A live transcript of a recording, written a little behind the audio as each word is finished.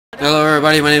Hello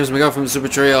everybody, my name is Miguel from the Super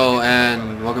Trio,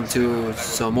 and welcome to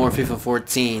some more FIFA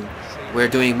 14. We're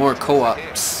doing more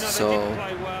co-ops, so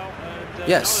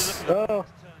yes. On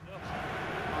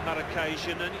that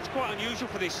occasion, and it's quite unusual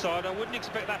for this side. I wouldn't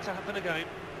expect that to happen again.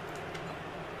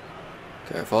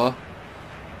 Careful.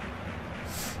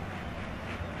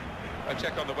 I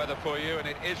check on the weather for you, and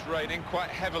it is raining quite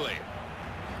heavily.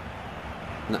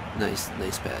 Nice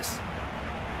pass.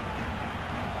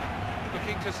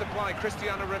 Looking to supply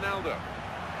Cristiano Ronaldo.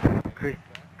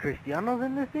 Cristiano's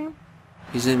in this team?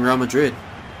 He's in Real Madrid.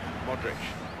 Modric.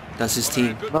 That's his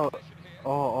team. No.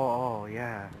 Oh,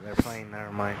 yeah. They're playing.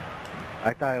 Never mind.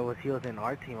 I thought he was in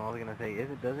our team. I was gonna say,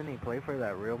 doesn't he play for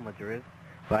that Real Madrid?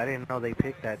 But I didn't know they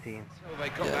picked that team. So they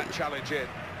got that challenge in.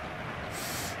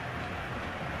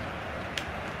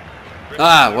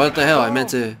 Ah, what the hell? I meant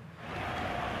to.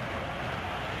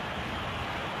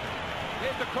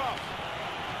 Here's the cross.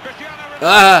 Cristiano Ronaldo.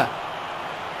 Ah!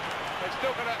 They've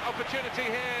still got an opportunity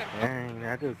here. Dang,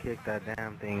 that dude kicked that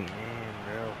damn thing in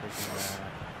real freaking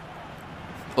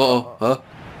bad. Huh?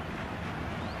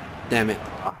 Damn it.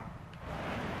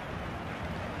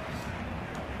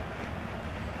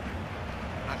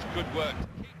 That's good work.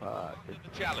 The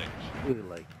challenge. Dude,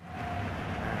 like.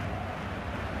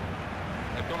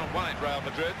 They've gone and won it, Real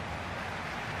Madrid.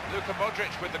 Luka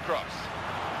Modric with the cross.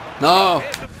 No!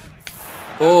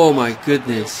 Oh my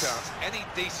goodness. Any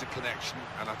decent connection,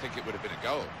 and I think it would have been a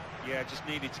goal. Yeah, just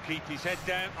needed to keep his head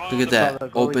down. Look at that.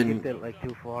 Open. Kicked it like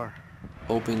too far.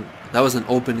 Open. That was an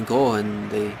open goal, and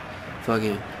they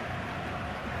fucking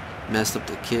messed up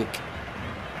the kick.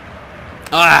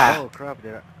 Ah! Oh crap!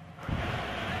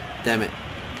 Damn it.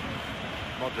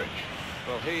 Modric.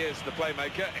 Well, he is the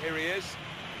playmaker. Here he is.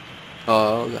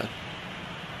 Oh god.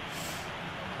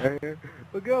 There.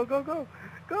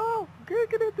 Go!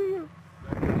 Get it to you.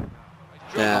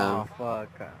 Damn. Oh fuck!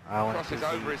 I want Crosses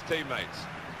over his teammates.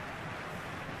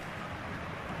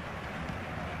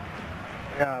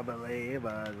 Yeah, believe.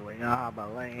 Yeah.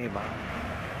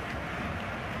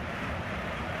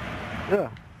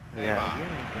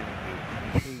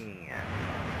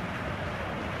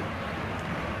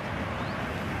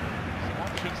 Some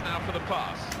options now for the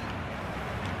pass.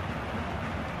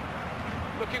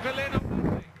 Looking for Lionel.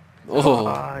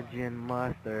 Oh. Gin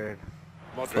mustard.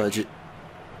 Fudge it.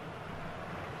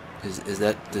 Does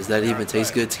that even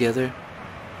taste good together?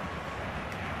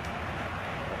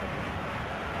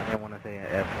 I didn't want to say an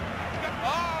F.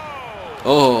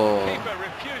 Oh. Keeper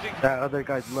refusing. That other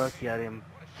guy's lucky I didn't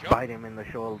bite him in the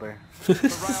shoulder. For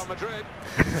Real Madrid.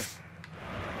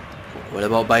 What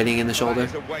about biting in the shoulder?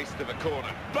 That is a waste of a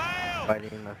corner. Bale!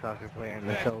 Biting the soccer player in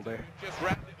the shoulder. Just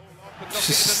wrapped it all off and knocked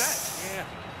it in the net. Yeah,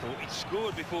 thought he'd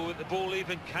scored before the ball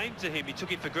even came to him. He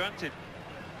took it for granted.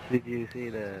 Did you see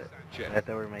that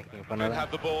they were making fun of Could that?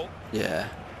 have the ball. Yeah.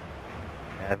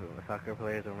 Yeah, the soccer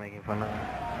players were making fun of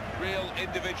that. Real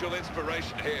individual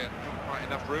inspiration here. Not quite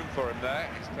enough room for him there.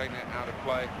 He's taking it out of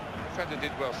play. The defender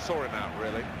did well, saw him out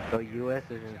really. So US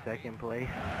is in second place.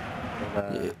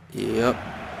 Yep.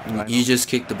 You just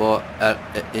kicked the ball out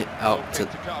to.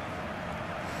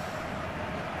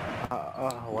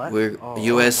 What? We're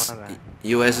US.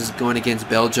 US is going against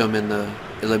Belgium in the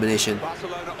elimination.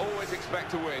 Barcelona always expect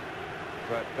to win,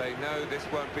 but they know this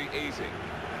won't be easy.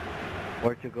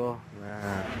 Portugal.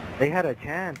 Nah. They had a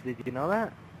chance. Did you know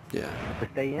that? Yeah. To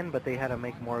stay in, but they had to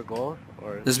make more goals.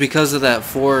 Or It's because of that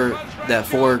four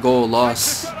goal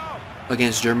loss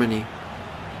against Germany.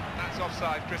 That's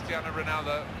offside. Cristiano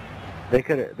Ronaldo.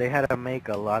 they had to make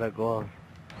a lot of goals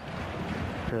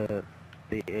to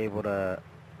be able to.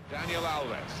 Daniel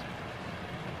Alves.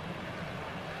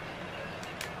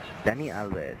 Dani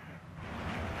Alves.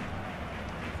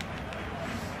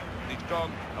 He's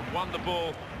gone and won the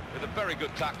ball with a very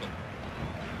good tackle.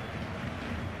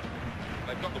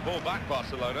 They've got the ball back,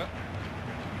 Barcelona.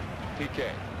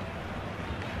 PK.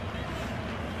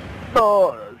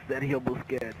 Oh, Sergio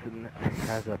Busquets and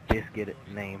has a biscuit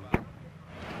name.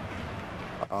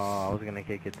 Oh, I was gonna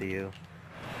kick it to you.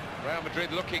 Real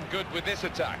Madrid looking good with this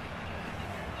attack.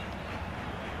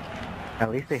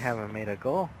 At least they haven't made a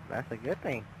goal. That's a good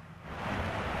thing.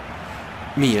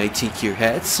 Me, I take your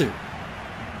hat, sir.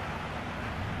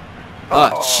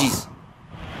 Ah, jeez.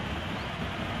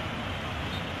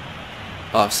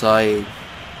 Offside.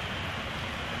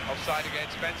 Offside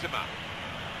against Benzema.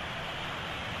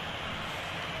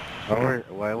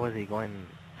 Why was he going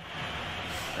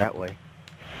that way?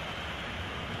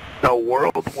 The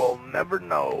world will never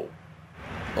know.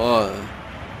 Oh.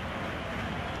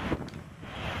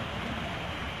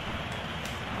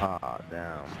 Ah,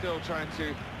 damn. Still trying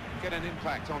to get an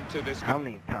impact onto this. How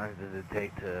many times does it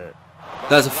take to...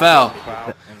 That's a foul.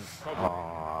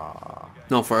 Aw.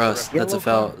 No, for us. That's a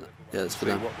foul. Yeah, it's for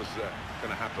See them. what was going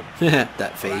to happen. That Well,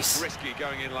 face. that's risky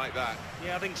going in like that,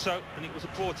 Yeah, I think so. And it was a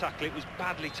poor tackle. It was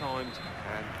badly timed.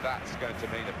 and that's going to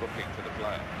mean a booking for the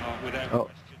player. Without Oh.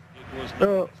 question. It was Oh. not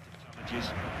the best of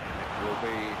challenges. It will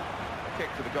be a kick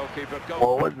for the goalkeeper.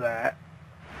 What was that?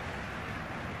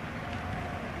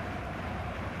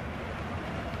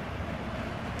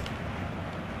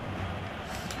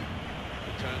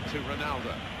 Return to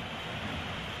Ronaldo.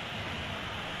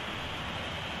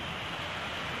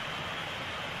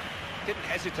 Didn't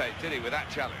hesitate, did he, with that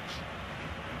challenge?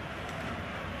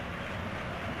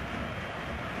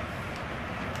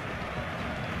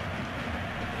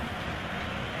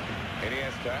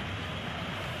 Iniesta.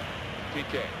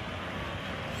 Piqué.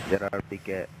 Gerard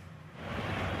Piqué.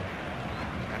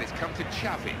 And it's come to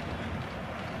Xavi.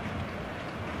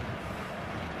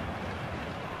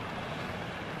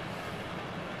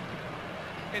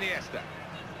 Iniesta.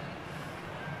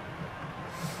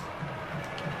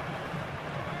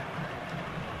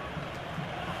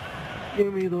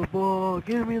 Give me the ball.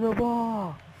 Give me the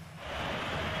ball.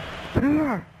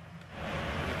 Here.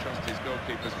 He trusts his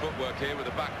goalkeeper's footwork here with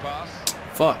a back pass.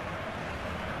 Fuck.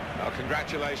 Well,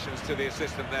 congratulations to the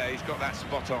assistant there. He's got that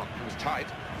spot on. It was tight.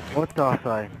 What's the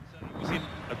offside? He was in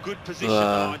a good position,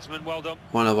 the linesman. Well done.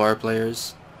 One of our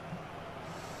players.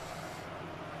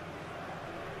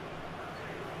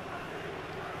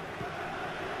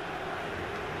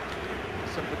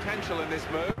 Some potential in this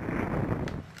move.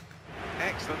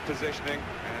 Excellent positioning,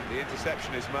 and the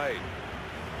interception is made.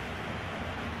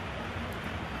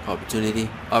 Opportunity.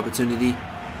 Opportunity.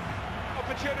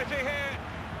 Opportunity here.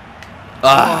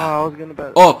 Ah. Oh, I was gonna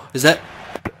bet. Oh, is that?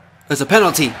 That's a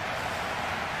penalty.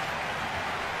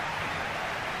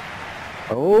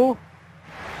 Oh.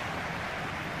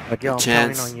 Miguel, I'm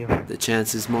counting Chance. on you. The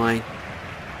chance is mine.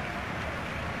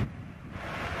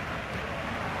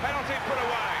 Penalty put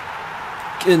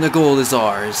away. And the goal is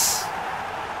ours.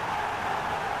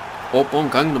 Up on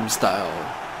Gangnam Style.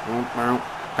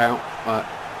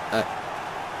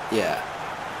 Yeah.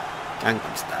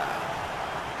 Gangnam Style.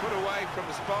 Put away from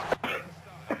the spot. Yeah,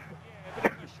 a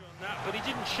bit of pressure on that, but he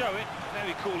didn't show it.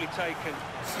 Very coolly taken.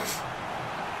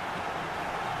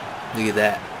 Look at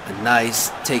that. A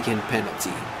nice taken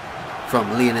penalty from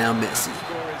Lionel Messi.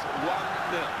 Score is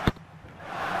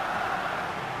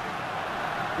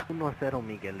 1-0. 1-0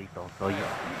 Miguelito.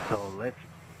 So let's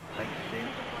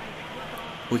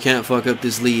We can't fuck up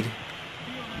this lead.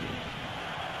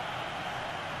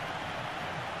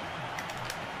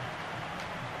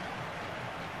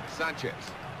 Sanchez.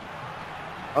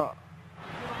 Oh.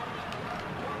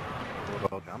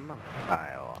 Gangnam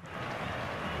Style.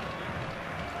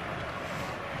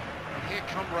 Here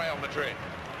come Real Madrid.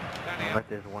 Daniel, Let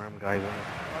this worm guy win.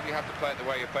 well, you have to play it the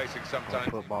way you're facing sometimes.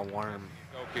 Football worm.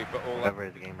 Goalkeeper all Whatever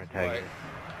his gamer tag is.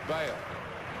 Bale.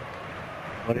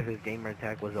 What if his gamer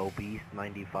tag was obese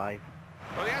 95?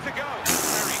 Well, he has a go.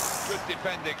 Very good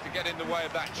defending to get in the way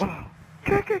of that. Oh,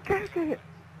 kick it!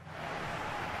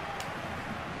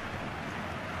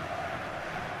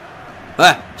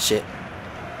 Ah, shit.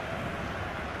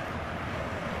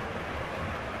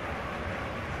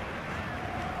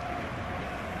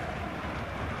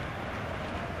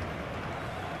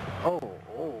 Oh.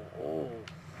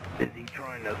 Is he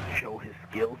trying to show his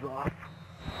skills off?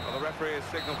 Well, the referee has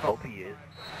signaled for, Hope he is.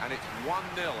 and it's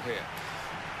 1-0 here.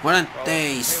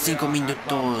 45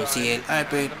 minutos y el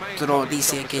árbitro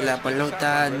dice que la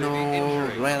pelota no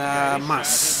rueda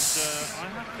más. I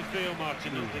have to feel,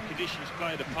 Martin, that the conditions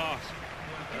played a part.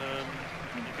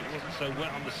 If it wasn't so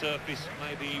wet on the surface,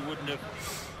 maybe he wouldn't have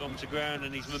gone to ground,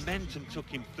 and his momentum took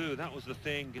him through. That was the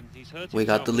thing, and he's hurt We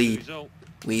got the lead.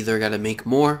 We either got to make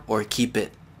more or keep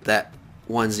it that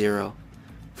 1-0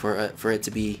 for it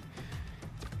to be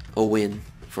a win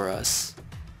for us.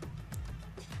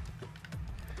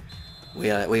 We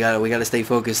gotta stay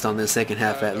focused on the second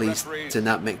half at least to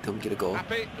not make them get a goal.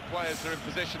 Happy, the players are in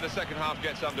position. The second half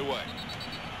gets underway.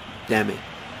 Damn it.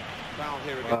 Foul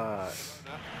here again.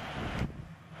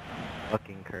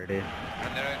 Fucking Curtis.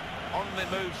 And they're on the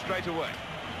move straight away.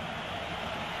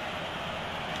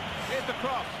 Here's the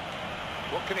cross.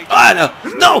 What can he do? Ah,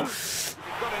 no! He's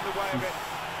got in the way of it.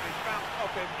 He's bounced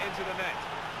off him into the net.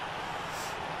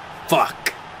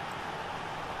 Fuck.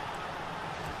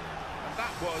 And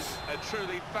that was a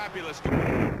truly fabulous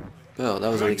Well, that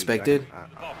was unexpected.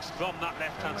 Box from that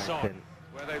left-hand side.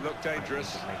 where they look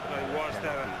dangerous. They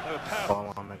were powerful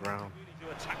Ball on the ground. to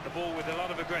attack the ball with a lot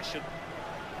of aggression.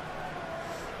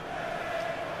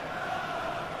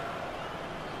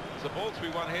 There's a ball to be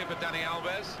won here for Dani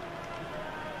Alves.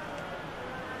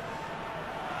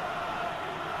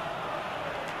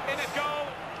 In a goal.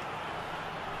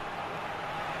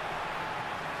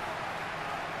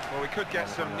 Well, we could get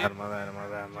some My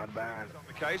bad. on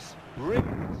the case.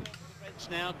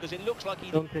 Now, because it looks like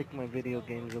he's Don't take my video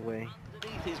games away.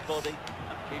 underneath his body.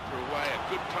 Keeper away, a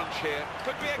good punch here.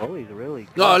 Could be a Oh, he's really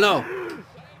good. Oh no!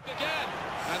 again.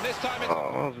 And this time it's...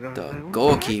 Oh, I was gonna The say,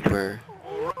 goalkeeper.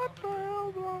 what the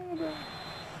hell's wrong with that?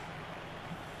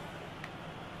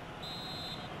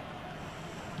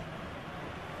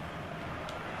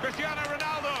 Cristiano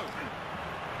Ronaldo.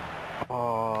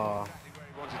 Oh.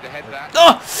 He wanted to head that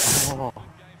Oh! Oh.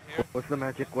 What's the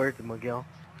magic word, Miguel?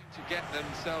 to get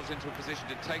themselves into a position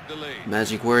to take the lead.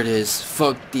 Magic word is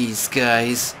fuck these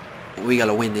guys. We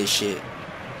gotta win this shit.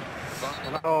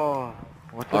 Oh.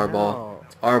 What the Our hell? ball.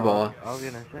 Our ball. I was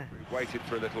gonna say. We waited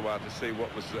for a little while to see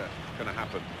what was going to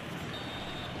happen.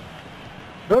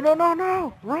 No, no, no,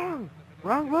 no! Wrong!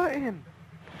 Wrong button!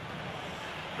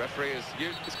 Referee is...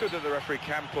 It's good that the referee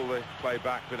can pull the play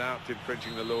back without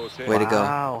infringing the laws here. Way to go.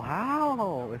 Wow,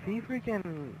 how? If he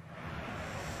freaking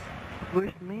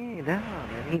pushed me down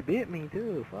and he bit me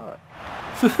too, fuck.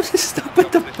 Stop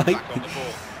with the Opposition bite. back on the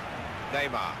ball.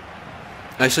 Neymar.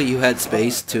 Actually, you had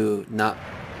space to not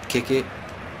kick it.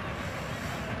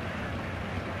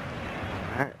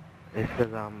 It's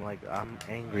because I'm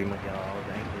angry, Miguel. I was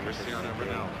angry. Cristiano because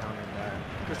they Ronaldo. countered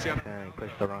that. Cristiano. And he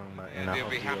pushed the wrong button. And he'll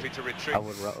be happy to retreat I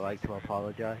would like to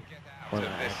apologize. to when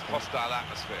this I asked him. hostile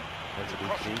atmosphere. It's What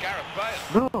across did from he say? Gareth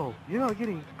Bale. No, you're not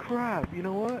getting crap. You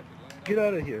know what? Get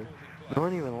out of here. No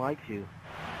one even likes you.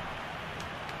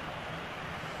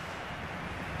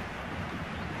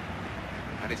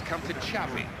 And it's come to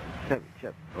Xavi.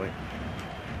 Chep, wait.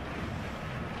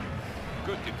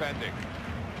 Good defending.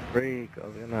 Freak, I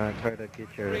was gonna try to get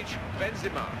your Reach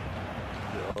Benzema.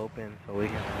 open so we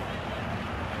can...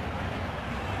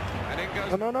 And in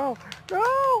goes... No, no, no!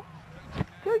 No!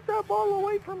 Take that ball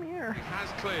away from here! He has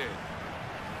cleared.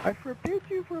 I forbid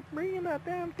you from bringing that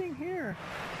damn thing here!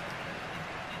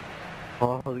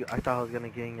 Oh, I thought I was gonna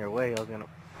get in your way. I was gonna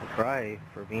try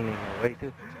for being in your way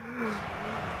too.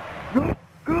 No!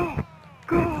 Go!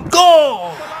 Go!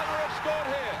 Go! Barcelona have scored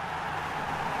here.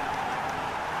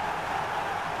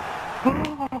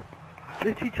 Oh,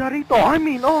 the Chicharito! I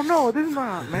mean, oh no, this is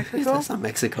not Mexico. That's not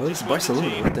Mexico. It's Barcelona.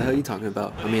 What the hell are you talking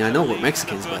about? I mean, I know we're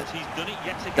Mexicans, but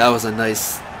that was a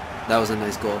nice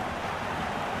goal.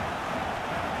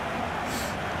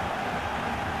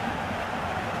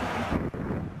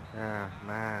 Yeah,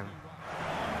 man.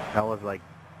 That was like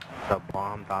the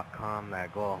bomb.com,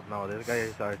 that goal. No, this guy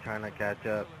started trying to catch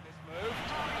up.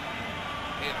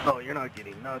 No, you're not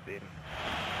getting nothing.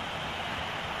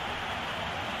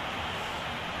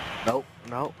 Nope,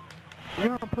 nope. You're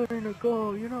not putting a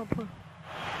goal, you're not putting...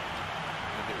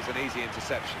 And it was an easy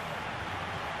interception.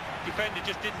 Defender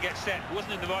just didn't get set,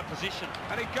 wasn't in the right position.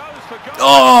 And he goes for goal.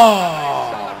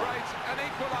 Oh! Celebrates an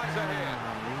equaliser here.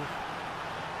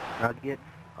 Nuggets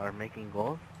are making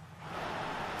goals?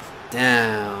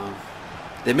 Damn.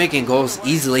 They're making goals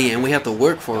easily, and we have to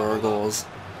work for our goals.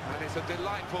 And it's a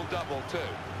delightful double too.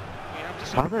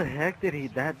 How the heck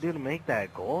did that dude make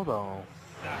that goal though?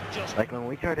 Just Like when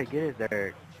we try to get it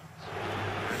there,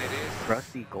 And it is.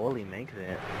 crusty goalie makes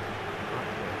it.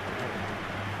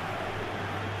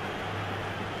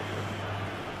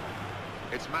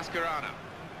 It's Mascherano.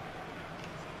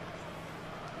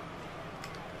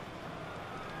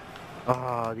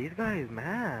 Oh, these guys,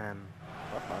 man.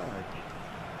 Fuck.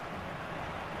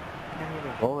 Can't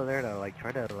even go over there to like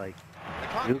try to like They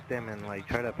can't. juke them and like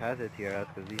try to pass it to your ass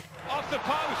because these... Off the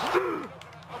post.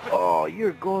 Oh,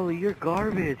 you're goalie, you're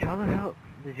garbage. How the hell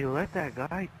did you let that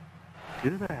guy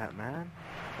do that, man?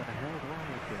 What the hell is wrong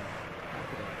with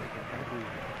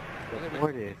you?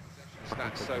 Deported.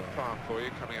 Stats so far for you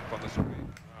coming up on the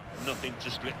screen. nothing to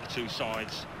split the two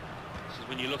sides. This is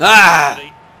when you look Ah! at the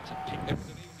It was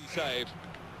an easy save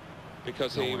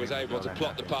because he was able to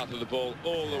plot the path of the ball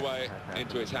all the way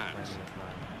into his hands.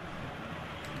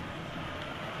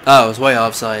 Oh, it was way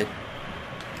offside.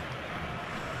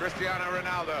 Cristiano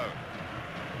Ronaldo.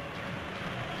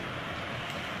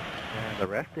 And the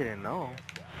ref didn't know.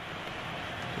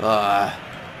 Ah.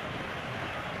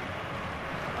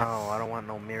 Oh, I don't want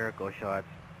no miracle shots.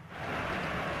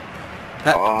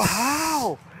 That- Oh,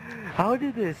 how? How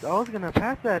did this? I was gonna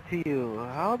pass that to you.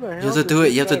 How the hell? You have to did do it.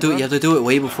 this You have to guy do it. run- You have to do it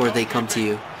way before they come to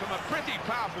you. From a pretty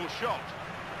powerful shot.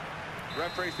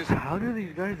 Referees this, How do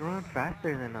these guys run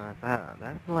faster than us?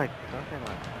 That's like something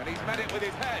like... and he's met it with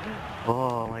his head.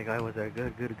 Oh, my guy was there.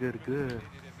 Good.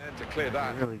 And to clear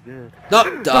that. Really good.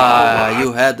 No,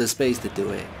 you had the space to do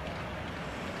it.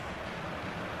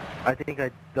 I think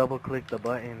I double-clicked the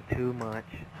button too much.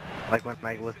 Like when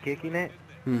I was kicking it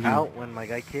Mhm. out, when my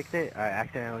guy kicked it, I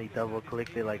accidentally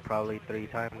double-clicked it like probably 3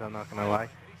 times, I'm not gonna lie.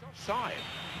 Offside.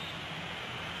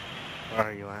 Where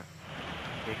are you at?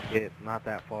 Get not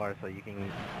that far, so you can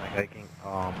like I can.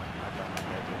 Oh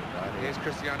my Here's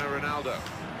Cristiano Ronaldo.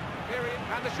 Period.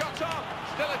 And the shot's on.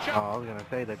 Still a Oh, chance. I was gonna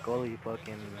say the goalie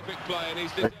fucking Quick play, and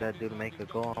he's let that dude make a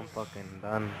goal. I'm fucking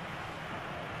done.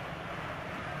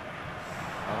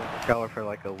 I'll shower for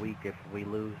like a week if we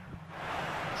lose.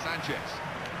 Sanchez.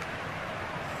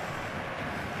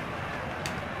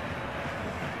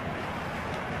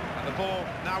 And the ball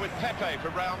now with Pepe for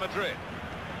Real Madrid.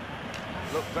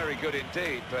 Looked very good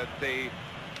indeed, but the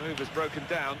move has broken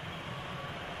down.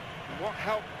 What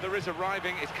help there is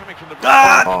arriving is coming from the...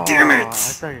 God damn it! I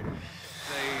thought The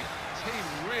team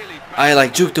really... I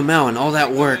like juked him out and all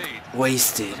that work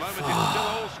wasted. At the moment it's still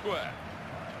all square.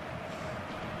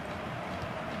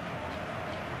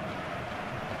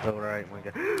 so right, my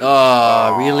God.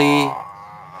 Oh, really?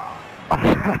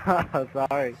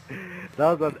 Sorry.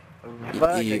 That was a fuck.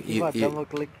 I keep you- on double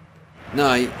click.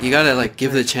 No, you gotta like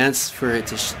give the chance for it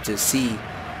to see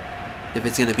if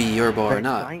it's gonna be your ball or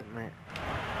not. Excitement.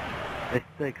 It's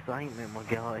the excitement,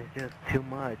 Miguel. It's just too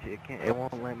much. It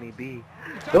won't let me be.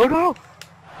 No!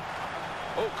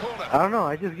 Oh, corner. I don't know.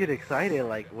 I just get excited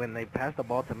like when they pass the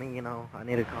ball to me. You know, I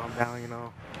need to calm down. You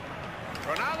know.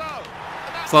 Ronaldo.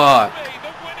 And that Fuck. must be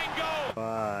the winning goal.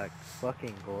 Fuck.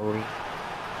 Fucking goalie.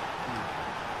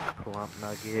 Clump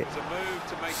nugget. It's a move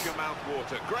to make your mouth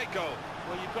water. Great goal.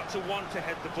 Well, you've got to want to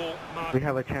head the ball, Mark. We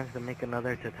have a chance to make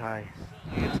another to tie.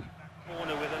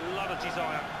 Corner with a lot of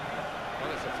desire.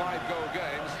 Well, it's a 5-goal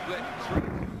game, split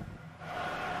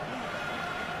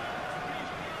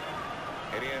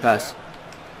 3. Iniesta. Pass.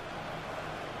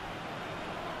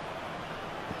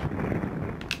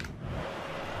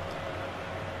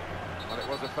 Well, it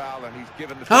was a foul, and he's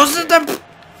given the... How's free it kick.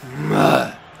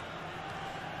 that?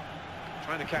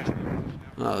 Trying to catch it.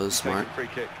 Oh, that was smart. Free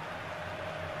kick.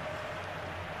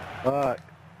 Fuck.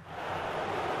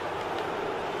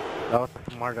 That was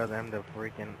smart of them to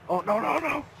freaking... Oh,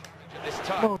 no! This Come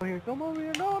time. over here,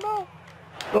 no!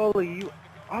 Goalie, you...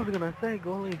 I was gonna say,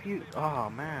 goalie, if you... Oh,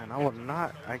 man,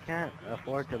 I can't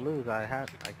afford to lose. I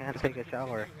can't take a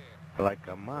shower for like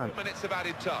a month. Minutes of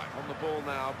added time on the ball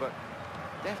now, but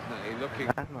definitely looking...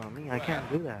 That's not me, I can't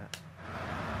do that.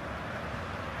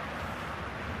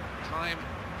 Time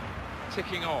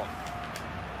ticking on.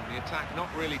 The attack not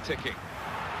really ticking.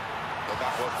 But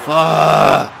that was...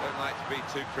 Fuck. Don't like to be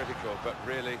too critical, but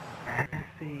really...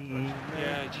 Messi,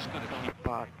 Yeah, just got to keep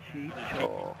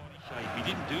Pachicho. shape. He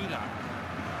didn't do that.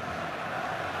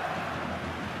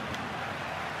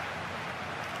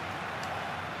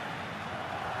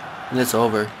 And it's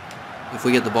over. If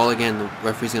we get the ball again, the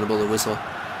referee's gonna blow the whistle.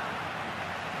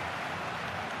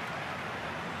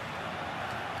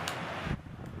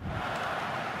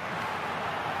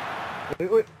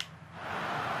 Wait.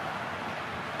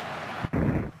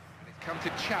 It's come to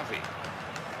Xavi.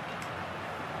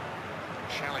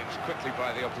 Challenged quickly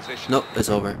by the opposition. Nope, it's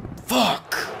over.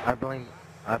 Fuck! I blame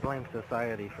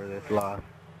society for this loss.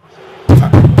 Well,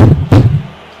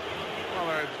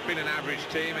 it's been an average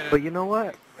team. But you know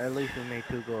what? At least we made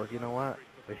 2 goals. You know what?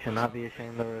 We should not be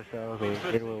ashamed of ourselves. We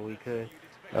did what we could.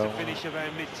 To finish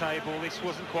around mid-table, this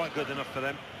wasn't quite good enough for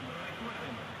them.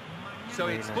 So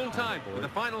it's full time with a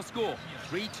final score,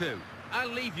 3-2. I'll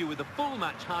leave you with the full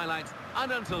match highlights,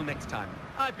 and until next time,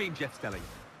 I've been Jeff Stelling.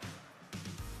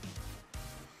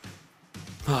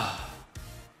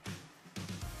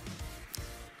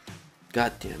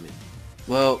 God damn it.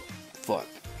 Well, fuck.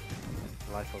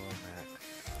 Life alone,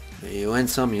 Max. You win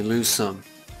some, you lose some.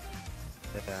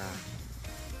 Yeah.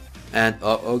 And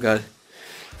oh god.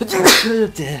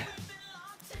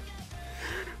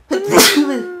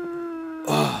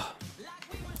 Oh.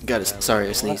 Got it. Sorry,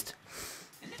 I sneezed.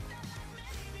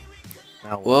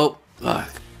 Now what? Well,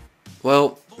 fuck.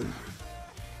 Well,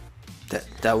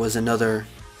 that was another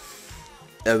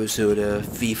episode of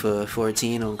FIFA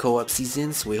 14 on co-op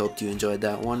seasons. We hope you enjoyed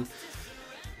that one.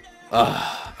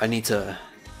 I need to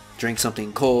drink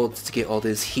something cold to get all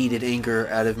this heated anger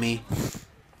out of me.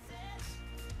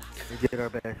 We did our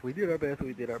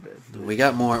best. We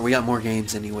got more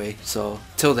games anyway. So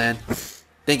till then,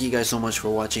 thank you guys so much for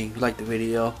watching. If you liked the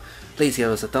video, please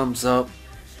give us a thumbs up.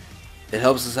 It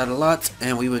helps us out a lot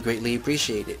and we would greatly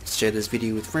appreciate it. Share this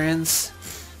video with friends.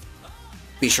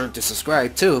 Be sure to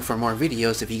subscribe too for more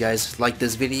videos. If you guys like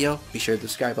this video, be sure to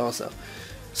subscribe also.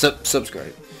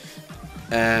 Subscribe.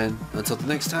 And until the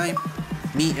next time,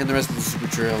 me and the rest of the Super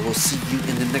Trio will see you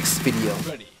in the next video.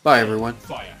 Bye everyone.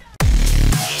 Fire.